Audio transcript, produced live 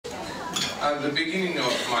At the beginning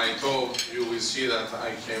of my talk, you will see that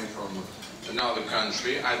I came from another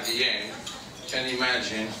country. At the end, can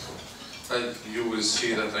imagine that you will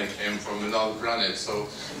see that I came from another planet, so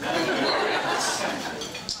don't worry.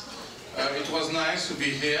 It was nice to be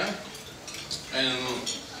here and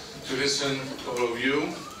to listen to all of you.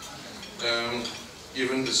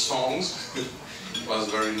 Even the songs was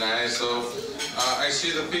very nice. So I see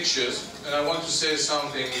the pictures and I want to say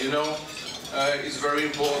something. You know, it's very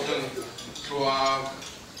important to have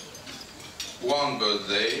one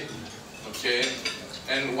birthday, okay,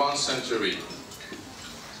 and 1 century.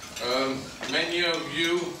 Many of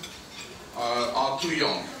you are too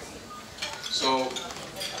young, so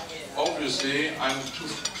obviously I'm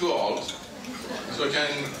too old, so I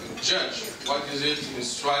can judge what is it in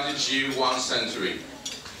strategy 1 century.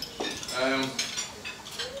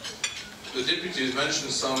 The deputies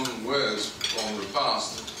mentioned some words from the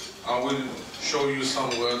past. I will show you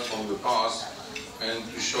some words from the past and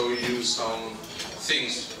to show you some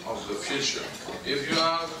things of the future. If you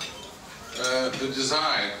have the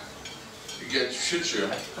desire to get future,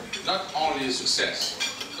 not only success,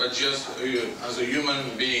 but just as a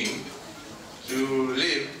human being to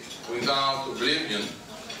live without oblivion,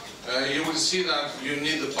 you will see that you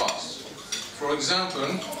need the past. For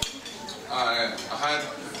example, I had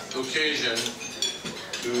the occasion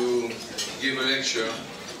to give a lecture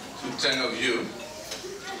to 10 of you,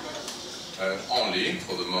 only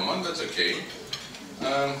for the moment, that's okay.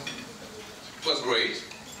 It was great,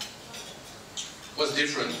 it was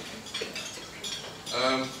different,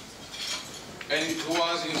 and it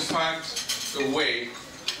was in fact a way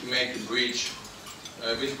to make a bridge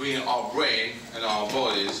between our brain and our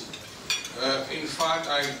bodies. In fact,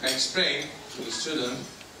 I explained to the student,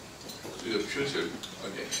 to the tutor,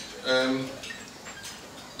 okay,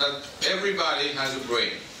 that everybody has a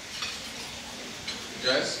brain.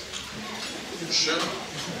 Yes? Sure?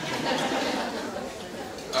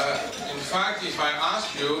 In fact, if I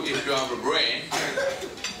ask you if you have a brain,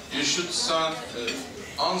 you should start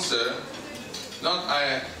answer, not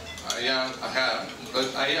I have,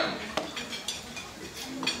 but I am.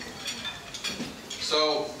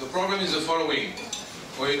 So the problem is the following.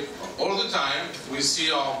 All the time we see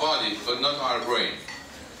our body, but not our brain.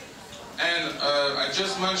 And I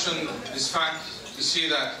just mentioned this fact to see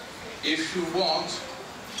that if you want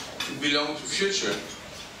to belong to future,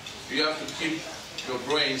 you have to keep your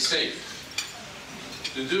brain safe.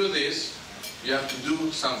 To do this, you have to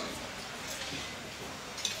do something.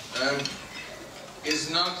 It's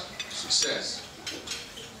not success.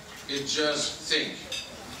 It's just think.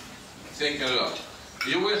 Think a lot.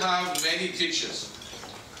 You will have many teachers,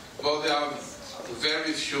 but there are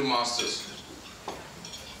very few masters.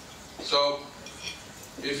 So,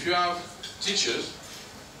 if you have teachers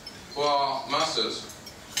who are masters,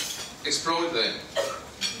 exploit them.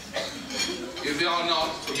 If they are not,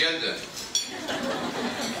 forget them.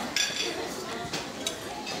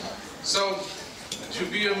 So, to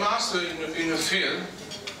be a master in a field,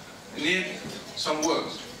 you need some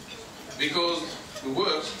words, because the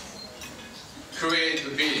words create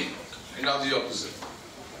the meaning and not the opposite.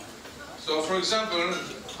 So, for example,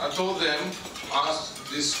 I told them, asked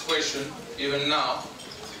this question even now,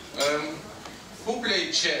 who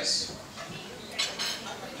played chess?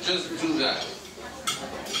 Just do that.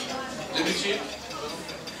 Deputy?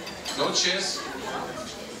 No chess?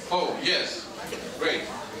 Oh, yes. Great.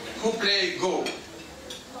 Who played Go?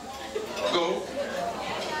 Go?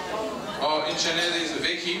 Or in Chinese is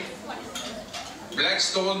Veki? Black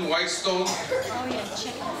stone, white stone? Oh yeah,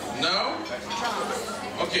 check. No?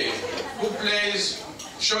 Okay. Who plays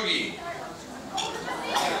shogi?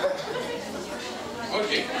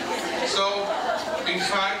 Okay. So, in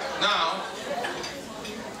fact, now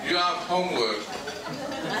you have homework.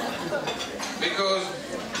 Because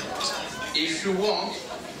if you want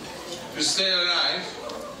to stay alive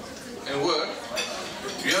and work,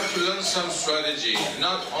 you have to learn some strategy,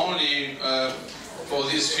 not only for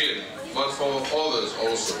this field, but for others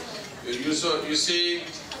also. You see,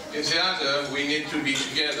 in theater we need to be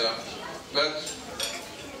together, but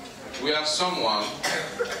we have someone,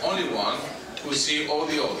 only one, who sees all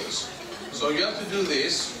the others. So you have to do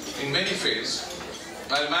this in many fields: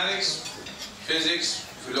 mathematics, physics,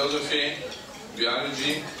 philosophy,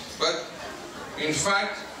 biology. But in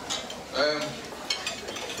fact,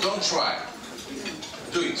 don't try.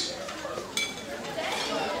 Do it.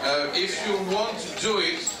 If you want to do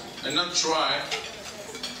it and not try,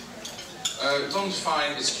 don't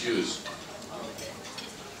find excuse.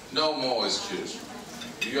 No more excuse.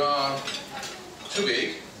 You are too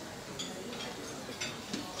big,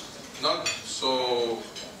 not so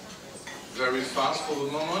very fast for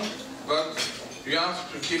the moment, but you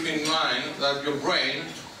have to keep in mind that your brain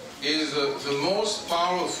is the most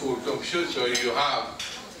powerful computer you have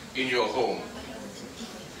in your home.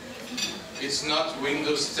 It's not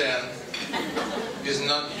Windows 10, it's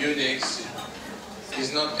not Unix,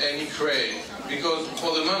 it's not any Cray, because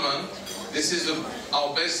for the moment, this is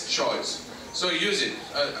our best choice. So use it.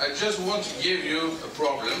 I just want to give you a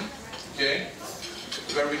problem, okay?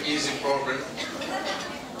 A very easy problem.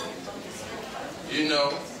 You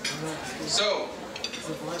know. So,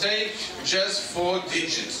 take just 4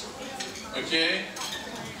 digits, okay?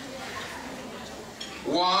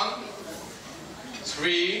 1,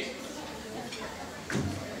 3,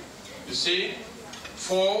 you see?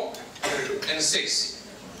 4 and 6.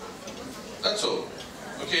 That's all,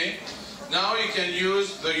 okay? Now you can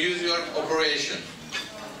use the usual operation.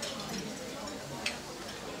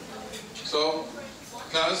 So,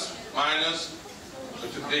 plus, minus,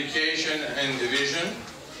 multiplication and division.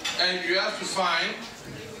 And you have to find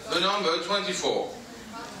the number 24.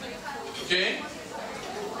 Okay?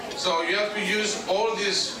 So you have to use all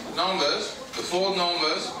these numbers, the 4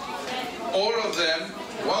 numbers, all of them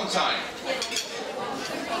one time.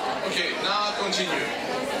 Okay, now continue.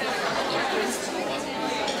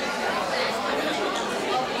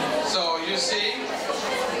 So you see,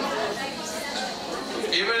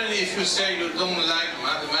 even if you say you don't like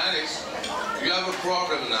mathematics, you have a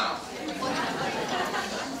problem now.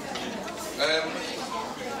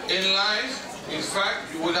 In life, in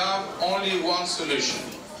fact, you would have only one solution,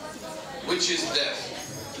 which is death.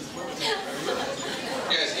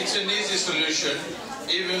 Yes, it's an easy solution,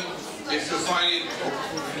 even if you find it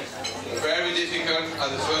very difficult at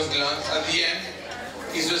the first glance. At the end,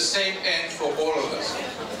 it's the same end for all of us.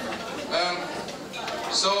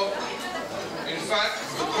 So, in fact,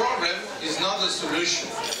 the problem is not the solution.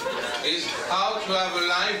 It's how to have a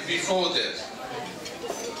life before death.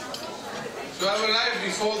 To have a life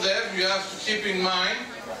before death, you have to keep in mind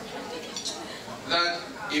that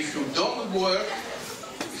if you don't work,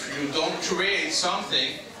 if you don't create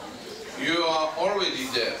something, you are already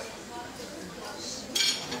dead.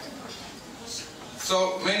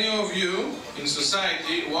 So many of you in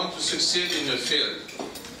society want to succeed in the field.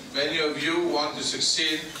 Many of you want to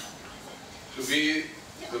succeed to be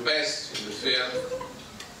the best in the field,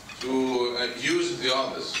 to use the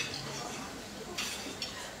others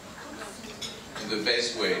in the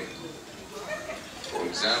best way. For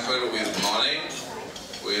example, with money,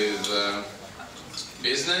 with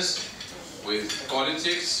business, with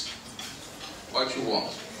politics, what you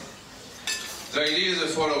want. The idea is the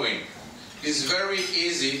following. It's very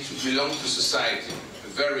easy to belong to society,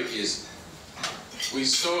 very easy. We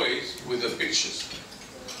saw it with the pictures.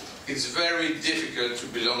 It's very difficult to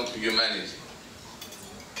belong to humanity.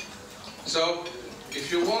 So,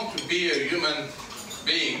 if you want to be a human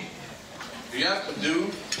being, you have to do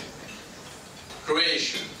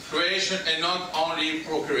creation. Creation and not only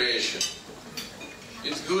procreation.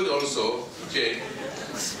 It's good also, okay,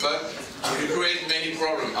 but you create many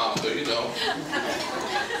problems after, you know.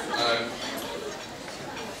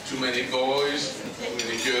 Too many boys, too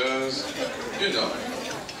many girls, you know.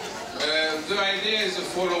 The idea is the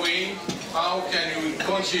following: how can you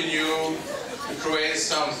continue to create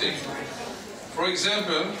something? For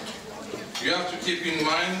example, you have to keep in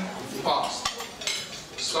mind the past.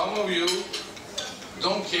 Some of you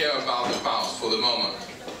don't care about the past for the moment.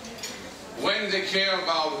 When they care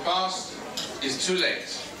about the past, it's too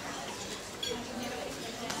late.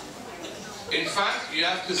 In fact, you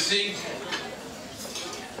have to think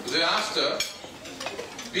the after,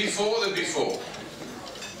 before the before,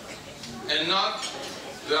 and not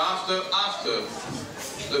the after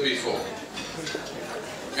the before.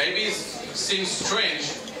 Maybe it seems strange,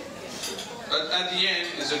 but at the end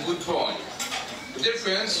it's a good point. The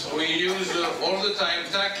difference, we use all the time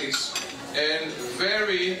tactics and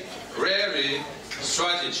very rarely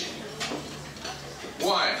strategy.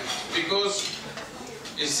 Why? Because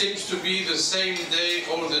it seems to be the same day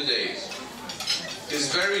all the days.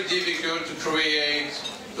 It's very difficult to create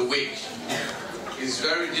the week. It's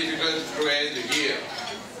very difficult to create the year,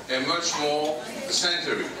 and much more the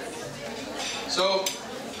century. So,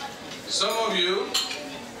 some of you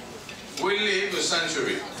will live a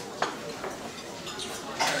century.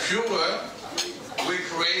 Fewer will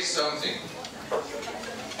create something.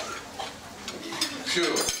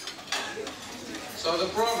 Fewer. So the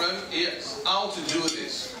problem is how to do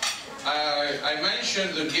this. I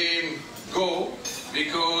mentioned the game Go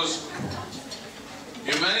because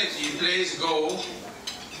humanity plays Go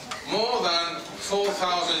more than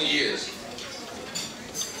 4,000 years.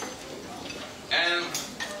 And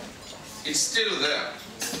it's still there.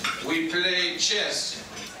 We play chess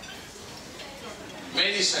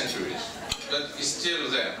many centuries, but it's still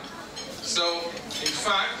there. So, in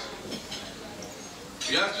fact,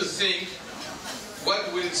 you have to think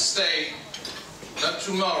what will stay, not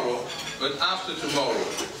tomorrow, but after tomorrow.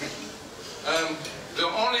 The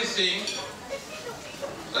only thing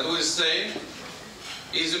that will stay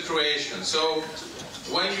is the creation. So,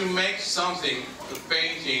 when you make something, a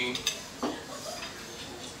painting,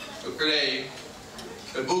 a play,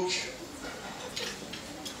 a book,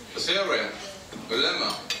 a theorem, a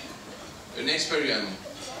lemma, an experiment,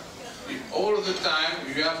 all of the time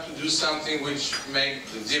you have to do something which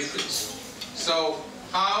makes the difference. So,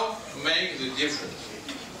 how make the difference?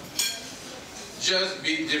 Just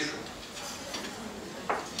be different.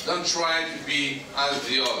 Don't try to be as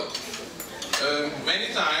the other.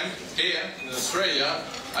 Many times here in Australia,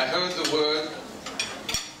 I heard the word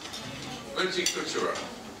multicultural.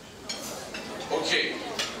 Okay,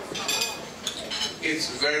 it's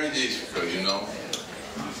very difficult, you know.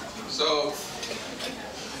 So,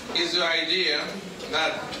 it's the idea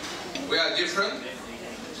that we are different,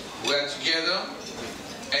 we are together,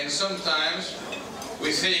 and sometimes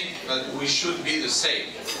we think that we should be the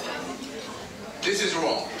same. This is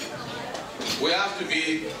wrong. We have to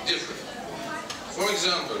be different. For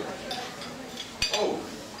example, oh,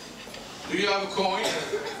 do you have a coin?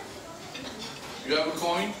 You have a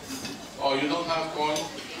coin? Oh, you don't have coin?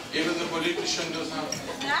 Even the politician doesn't have.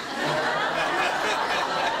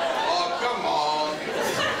 Oh, come on.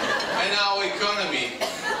 And our economy.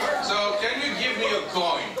 So, can you give me a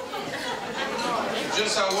coin?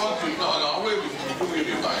 Just I want to, no, we'll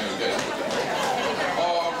be fine, okay?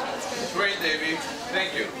 Oh, great, David.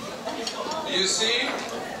 Thank you. You see,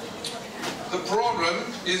 the problem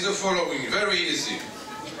is the following, very easy.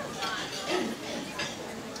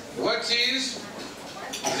 What is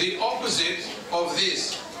the opposite of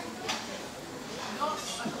this?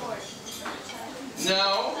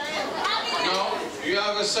 No, no, you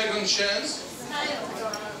have a second chance?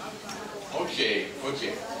 Okay,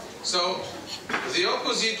 okay. So, the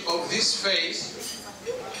opposite of this face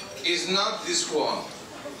is not this one.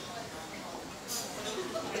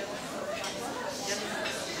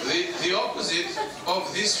 The opposite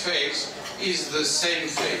of this face is the same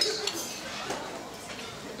face.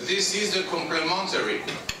 This is the complementary,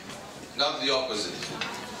 not the opposite.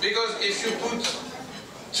 Because if you put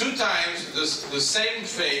 2 times the same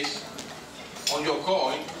face on your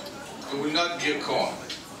coin, it will not be a coin.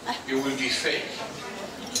 It will be fake.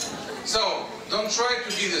 So, don't try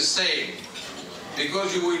to be the same,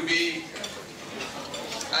 because you will be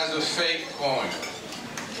as a fake coin.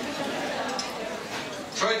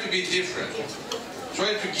 Try to be different.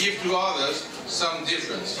 Try to give to others some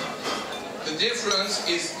difference. The difference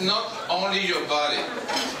is not only your body.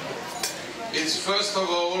 It's first of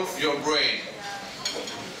all your brain.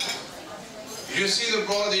 You see the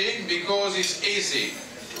body because it's easy.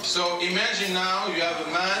 So imagine now you have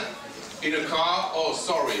a man in a car, oh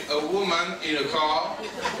sorry, a woman in a car.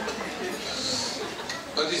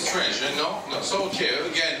 But it's strange, no? No, so okay,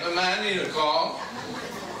 again, a man in a car,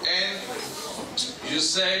 and you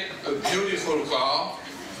say a beautiful car,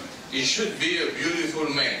 it should be a beautiful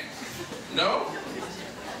man. No?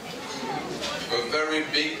 A very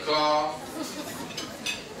big car,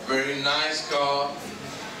 very nice car,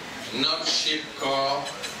 not cheap car.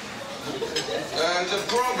 The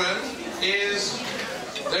problem is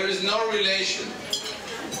there is no relation.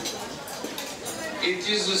 It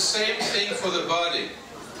is the same thing for the body.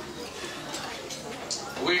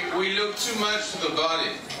 We look too much to the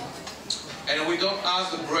body, and we don't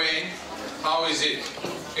ask the brain, how is it?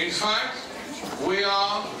 In fact, we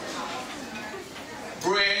are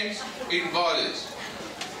brains in bodies.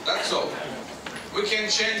 That's all. We can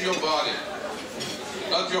change your body,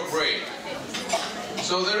 not your brain.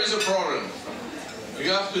 So there is a problem.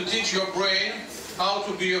 You have to teach your brain how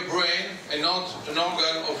to be a brain and not an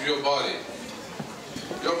organ of your body.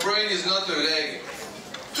 Your brain is not a leg.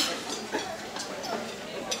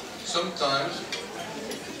 Sometimes,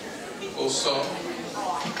 or some,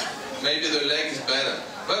 maybe the leg is better.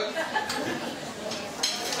 But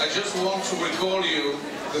I just want to recall you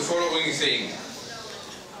the following thing.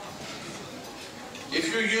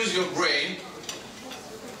 If you use your brain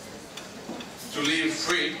to live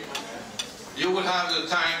free, you will have the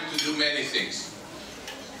time to do many things.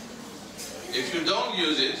 If you don't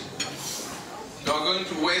use it, you are going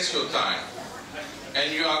to waste your time,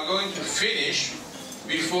 and you are going to finish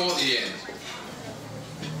before the end.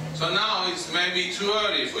 So now it's maybe too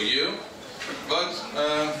early for you, but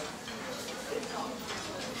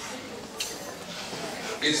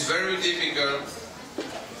it's very difficult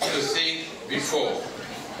to think before.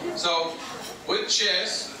 So with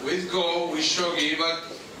chess, with Go, with shogi, but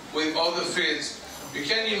with other fields. You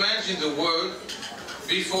can imagine the world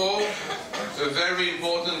before a very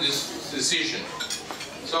important decision.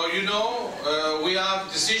 So you know, we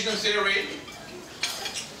have decision theory,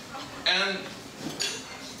 and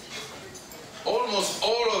almost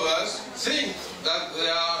all of us think that they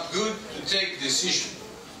are good to take decision.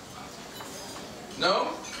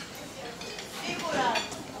 No?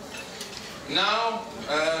 Now,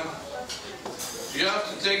 you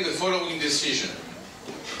have to take the following decision.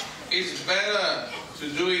 It's better to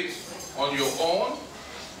do it on your own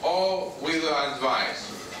or with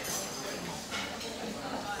advice.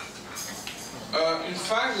 In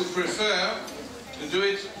fact, we prefer to do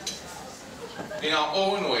it in our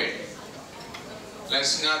own way,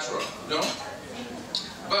 less natural, no?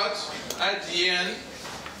 But at the end,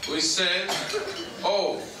 we said,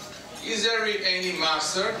 oh, is there any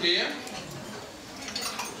master here?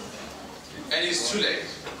 And it's too late.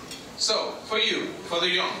 So, for you, for the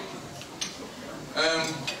young,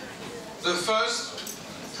 the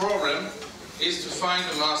first problem is to find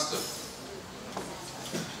a master.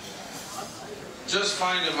 Just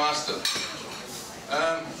find a master.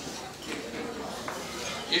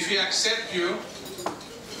 If he accepts you,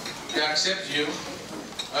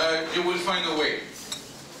 you will find a way.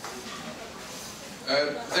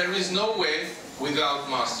 There is no way without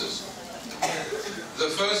masters. The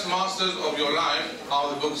first masters of your life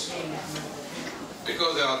are the books,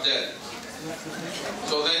 because they are dead.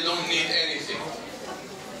 So they don't need anything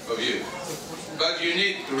of you. But you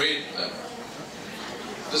need to read them.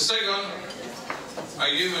 The second are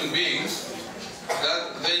human beings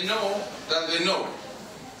that they know that they know.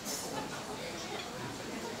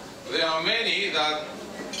 There are many that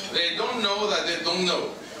they don't know that they don't know.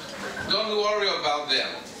 Don't worry about them.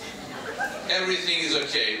 Everything is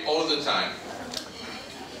okay all the time.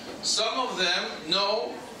 Some of them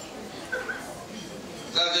know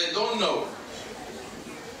that they don't know.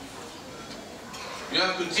 You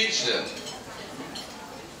have to teach them.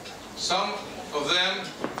 Some of them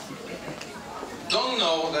don't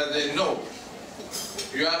know that they know.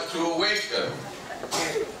 You have to awake them.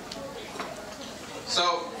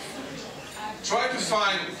 So, try to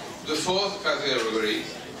find the fourth category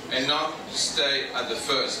and not stay at the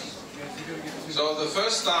first. So the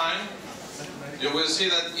first time, you will see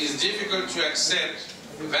that it's difficult to accept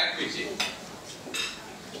vacuity,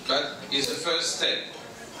 but it's the first step.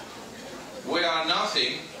 We are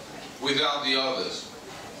nothing without the others.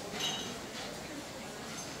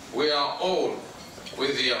 We are all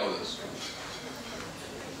with the others.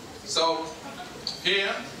 So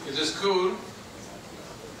here in the school,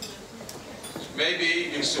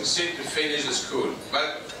 maybe you succeed to finish the school,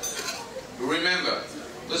 but remember,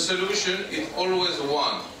 the solution is always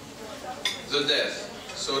one, the death.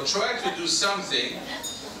 So try to do something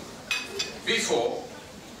before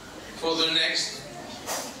for the next,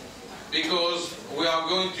 because we are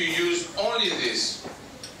going to use only this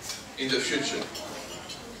in the future.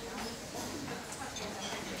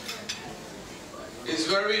 It's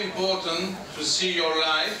very important to see your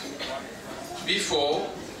life before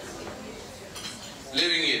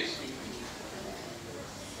living it.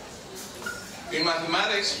 In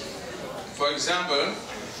mathematics, for example,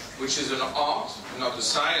 which is an art, not a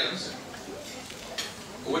science,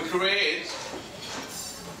 we create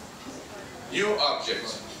new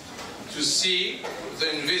objects to see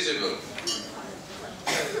the invisible.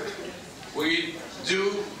 We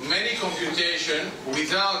do many computation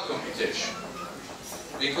without computation,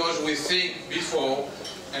 because we think before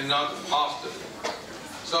and not after.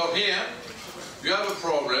 So here, you have a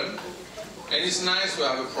problem, and it's nice to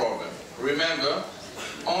have a problem. Remember,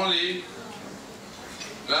 only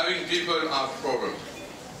loving people have problems.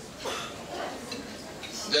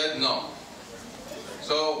 Dead, no.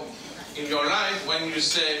 So, in your life, when you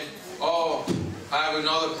say, oh, I have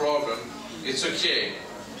another problem, it's okay.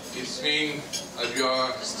 It means that you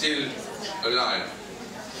are still alive.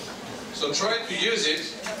 So try to use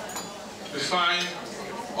it to find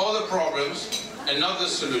other problems and not the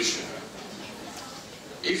solution.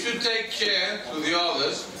 If you take care to the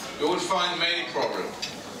others, you will find many problems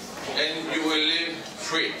and you will live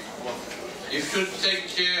free. If you take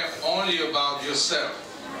care only about yourself,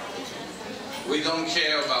 we don't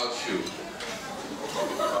care about you.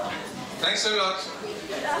 Thanks a lot.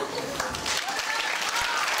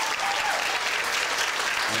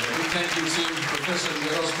 Thank you to Professor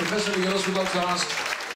Lygeros. Professor Lygeros would like to ask